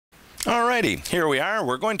Alrighty, here we are.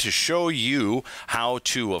 We're going to show you how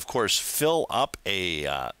to, of course, fill up a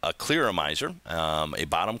Clearomizer, a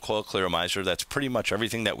bottom coil Clearomizer. That's pretty much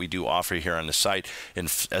everything that we do offer here on the site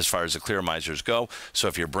as far as the Clearomizers go. So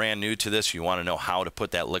if you're brand new to this, you want to know how to put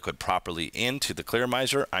that liquid properly into the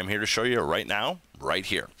Clearomizer, I'm here to show you right now, right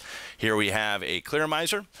here. Here we have a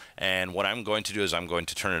Clearomizer, and what I'm going to do is I'm going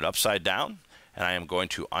to turn it upside down, and I am going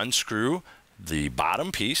to unscrew the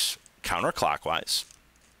bottom piece counterclockwise.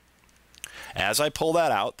 As I pull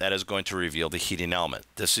that out, that is going to reveal the heating element.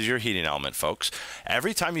 This is your heating element, folks.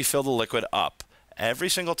 Every time you fill the liquid up, every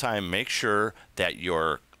single time, make sure that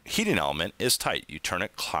your heating element is tight. You turn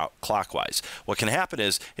it clockwise. What can happen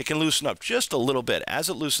is it can loosen up just a little bit. As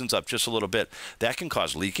it loosens up just a little bit, that can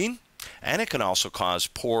cause leaking, and it can also cause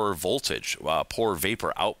poor voltage, poor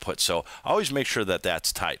vapor output. So always make sure that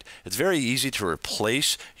that's tight. It's very easy to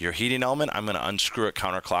replace your heating element. I'm going to unscrew it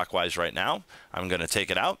counterclockwise right now. I'm going to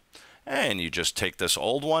take it out. And you just take this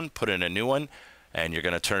old one, put in a new one, and you're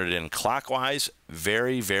going to turn it in clockwise.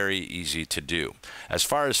 Very, very easy to do. As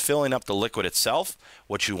far as filling up the liquid itself,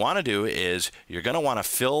 what you want to do is you're going to want to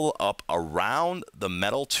fill up around the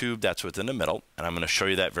metal tube that's within the middle. And I'm going to show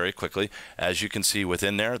you that very quickly. As you can see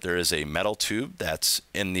within there, there is a metal tube that's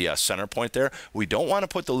in the center point there. We don't want to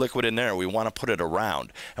put the liquid in there. We want to put it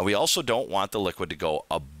around. And we also don't want the liquid to go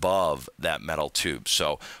above that metal tube.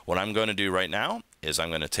 So what I'm going to do right now is I'm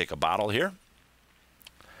going to take a bottle here,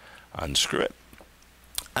 unscrew it,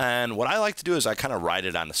 and what I like to do is I kind of ride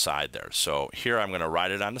it on the side there. So here I'm going to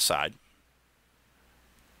ride it on the side.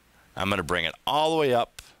 I'm going to bring it all the way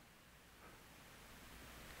up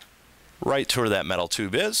right to where that metal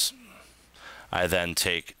tube is. I then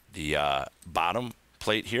take the bottom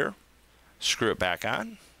plate here, screw it back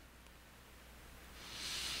on,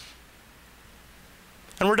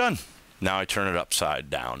 and we're done. Now I turn it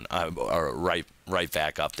upside down, or right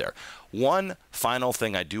back up there. One final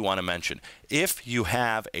thing I do want to mention. If you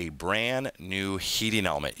have a brand new heating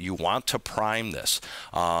element, you want to prime this.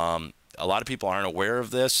 A lot of people aren't aware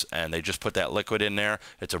of this, and they just put that liquid in there.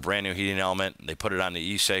 It's a brand new heating element. They put it on the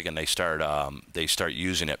e-cig, and they start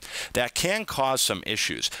using it. That can cause some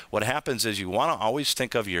issues. What happens is you want to always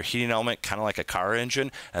think of your heating element kind of like a car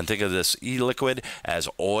engine, and think of this e-liquid as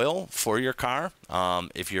oil for your car.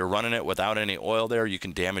 If you're running it without any oil there, you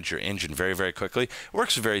can damage your engine very, very quickly. It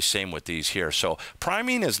works the very same with these here. So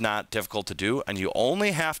priming is not difficult to do, and you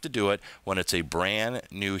only have to do it when it's a brand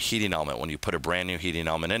new heating element, when you put a brand new heating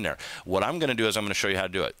element in there. What I'm going to do is I'm going to show you how to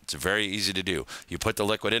do it. It's very easy to do. You put the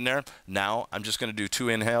liquid in there. Now I'm just going to do 2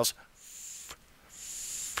 inhales.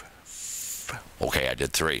 Okay, I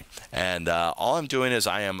did 3. And all I'm doing is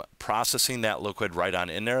I am processing that liquid right on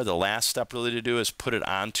in there. The last step really to do is put it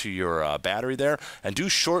onto your battery there and do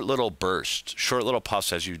short little bursts, short little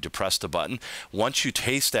puffs as you depress the button. Once you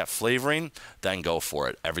taste that flavoring, then go for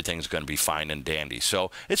it. Everything's going to be fine and dandy.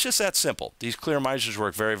 So it's just that simple. These Clearomizers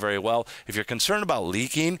work very, very well. If you're concerned about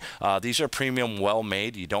leaking, these are premium, well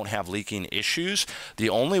made. You don't have leaking issues. The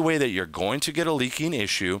only way that you're going to get a leaking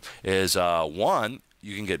issue is one,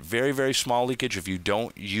 you can get very, very small leakage if you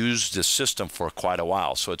don't use the system for quite a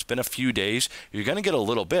while. So it's been a few days. You're going to get a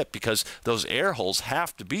little bit because those air holes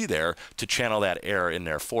have to be there to channel that air in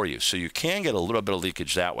there for you. So you can get a little bit of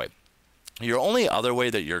leakage that way. Your only other way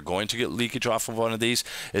that you're going to get leakage off of one of these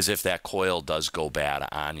is if that coil does go bad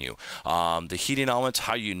on you. The heating elements,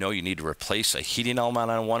 how you know you need to replace a heating element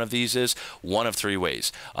on one of these is one of 3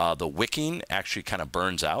 ways. The wicking actually kind of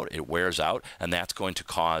burns out, it wears out, and that's going to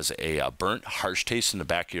cause a burnt, harsh taste in the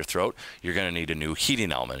back of your throat. You're going to need a new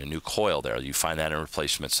heating element, a new coil there. You find that in the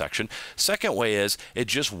replacement section. Second way is it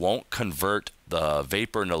just won't convert the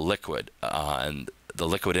vapor into liquid, and the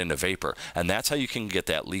liquid into vapor, and that's how you can get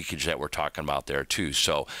that leakage that we're talking about there too.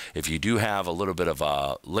 So if you do have a little bit of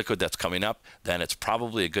a liquid that's coming up, then it's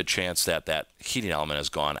probably a good chance that that heating element has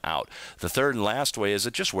gone out. The third and last way is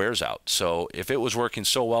it just wears out. So if it was working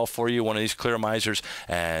so well for you, one of these Clearomizers,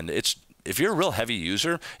 and if you're a real heavy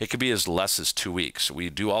user, it could be as less as 2 weeks.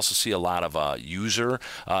 We do also see a lot of user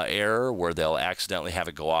error where they'll accidentally have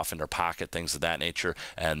it go off in their pocket, things of that nature,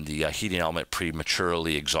 and the heating element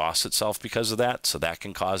prematurely exhausts itself because of that, so that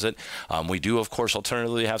can cause it. We do, of course,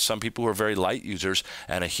 alternatively have some people who are very light users,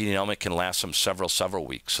 and a heating element can last them several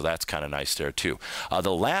weeks, so that's kind of nice there too.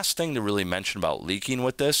 The last thing to really mention about leaking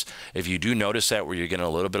with this, if you do notice that where you're getting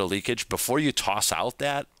a little bit of leakage, before you toss out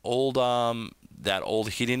that old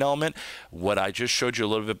heating element, what I just showed you a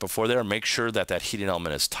little bit before there, make sure that that heating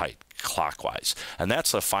element is tight clockwise. And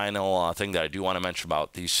that's the final thing that I do want to mention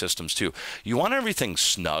about these systems too. You want everything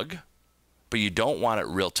snug, but you don't want it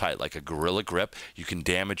real tight, like a Gorilla Grip. You can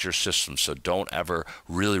damage your system, so don't ever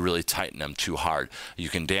really tighten them too hard. You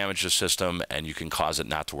can damage the system and you can cause it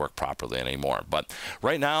not to work properly anymore. But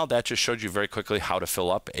right now, that just showed you very quickly how to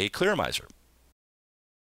fill up a Clearomizer.